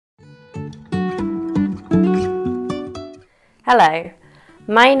Hello,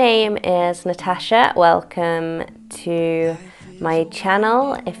 my name is Natasha. Welcome to my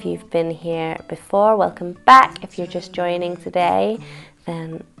channel. If you've been here before, welcome back. If you're just joining today,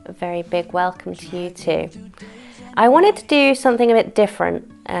 then a very big welcome to you too. I wanted to do something a bit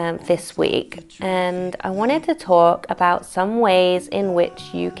different this week, and I wanted to talk about some ways in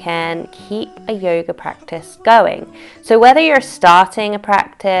which you can keep a yoga practice going. So whether you're starting a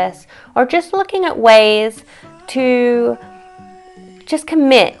practice or just looking at ways to just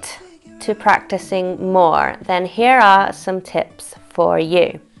commit to practicing more, then here are some tips for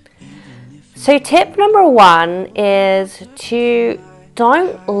you. So tip number one is to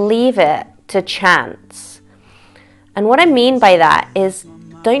don't leave it to chance. And what I mean by that is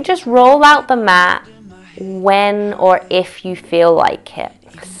don't just roll out the mat when or if you feel like it.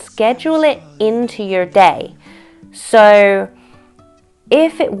 Schedule it into your day. So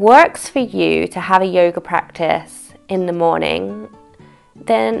if it works for you to have a yoga practice in the morning,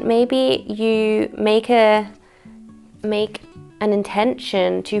 then maybe you make an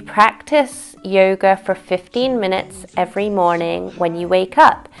intention to practice yoga for 15 minutes every morning when you wake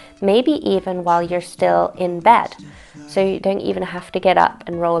up, maybe even while you're still in bed. So you don't even have to get up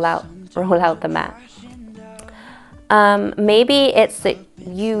and roll out the mat. Maybe it's that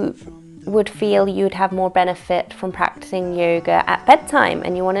you would feel you'd have more benefit from practicing yoga at bedtime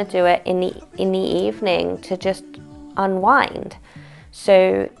and you want to do it in the evening to just unwind.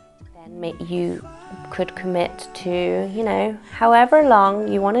 So then you could commit to, however long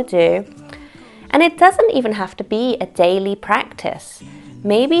you want to do. And it doesn't even have to be a daily practice.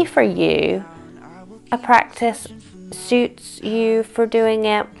 Maybe for you, a practice suits you for doing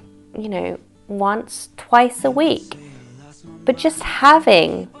it, once, twice a week. But just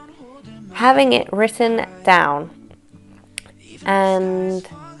having it written down and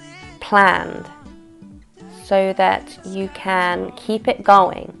planned so that you can keep it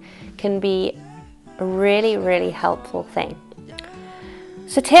going can be a really, really helpful thing.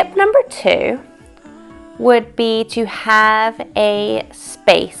 So tip number two would be to have a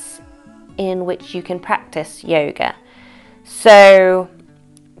space in which you can practice yoga. So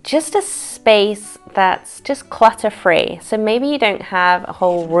just a space that's just clutter-free. So maybe you don't have a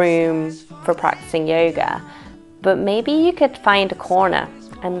whole room for practicing yoga, but maybe you could find a corner,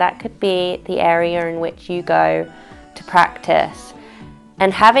 and that could be the area in which you go to practice.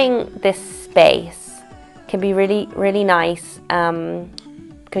 And having this space can be really, really nice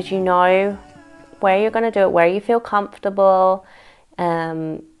because you know where you're going to do it, where you feel comfortable.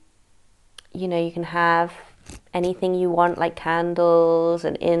 You can have anything you want, like candles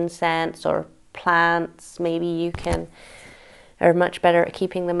and incense or plants. Maybe you are much better at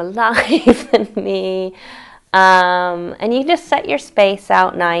keeping them alive than me. And you just set your space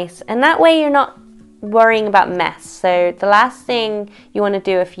out nice, and that way you're not worrying about mess. So the last thing you want to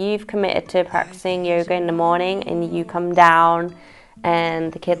do if you've committed to practicing yoga in the morning and you come down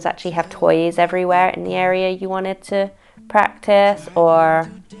and the kids actually have toys everywhere in the area you wanted to practice, or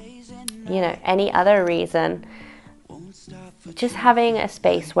any other reason, just having a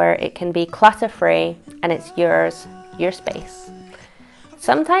space where it can be clutter-free and it's your space.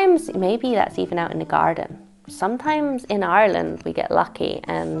 Sometimes maybe that's even out in the garden. Sometimes in Ireland we get lucky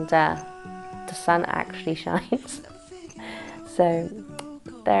and the sun actually shines. So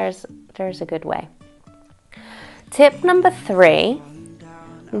there's a good way. Tip number three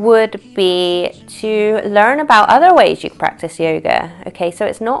would be to learn about other ways you can practice yoga. Okay, so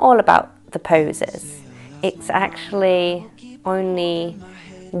it's not all about the poses. It's actually only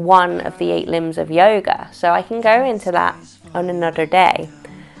one of the 8 limbs of yoga. So I can go into that on another day.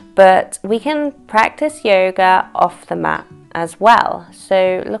 But we can practice yoga off the mat as well.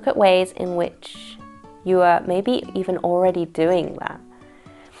 So look at ways in which you are maybe even already doing that.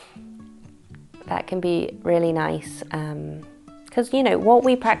 That can be really nice because what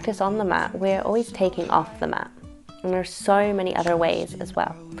we practice on the mat, we're always taking off the mat. And there's so many other ways as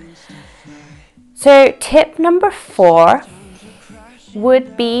well. So tip number 4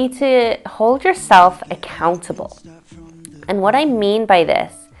 would be to hold yourself accountable. And what I mean by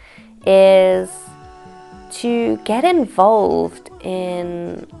this is to get involved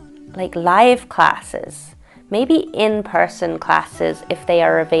in live classes, maybe in-person classes if they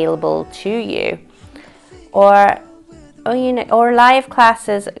are available to you, or live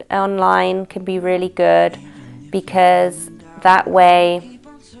classes online can be really good because that way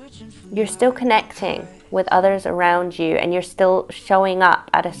you're still connecting with others around you and you're still showing up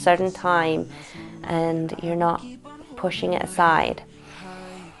at a certain time and you're not pushing it aside.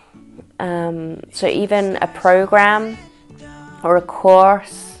 So even a program or a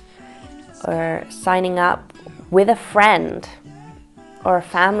course or signing up with a friend or a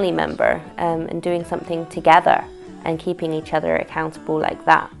family member, and doing something together and keeping each other accountable like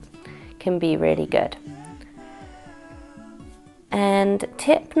that can be really good. And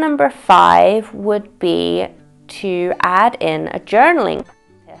tip number 5 would be to add in a journaling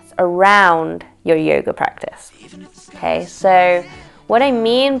practice around your yoga practice. Okay, so what I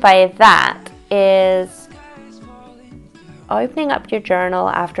mean by that is opening up your journal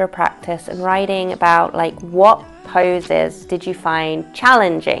after a practice and writing about, like, what poses did you find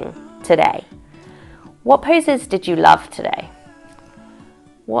challenging today? What poses did you love today?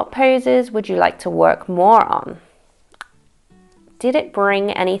 What poses would you like to work more on? Did it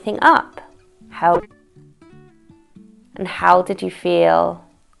bring anything up? How did you feel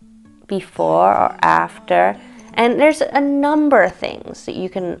before or after? And there's a number of things that you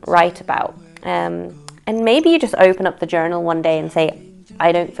can write about. And maybe you just open up the journal one day and say,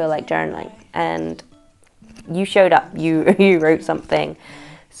 I don't feel like journaling. And you showed up, you wrote something.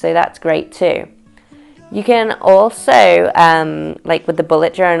 So that's great too. You can also, like with the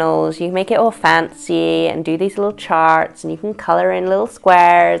bullet journals, you can make it all fancy and do these little charts, and you can color in little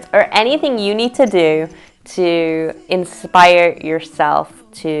squares or anything you need to do to inspire yourself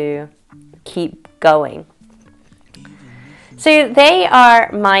to keep going. So they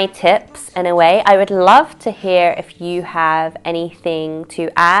are my tips in a way. I would love to hear if you have anything to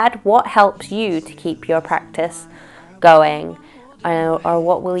add. What helps you to keep your practice going? Or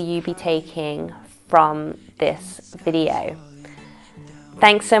what will you be taking from this video?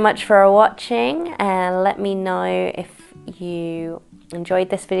 Thanks so much for watching, and let me know if you enjoyed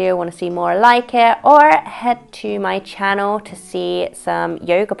this video, want to see more like it, or head to my channel to see some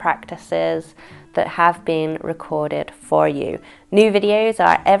yoga practices that have been recorded for you. New videos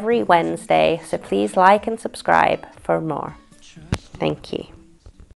are every Wednesday, so please like and subscribe for more. Thank you.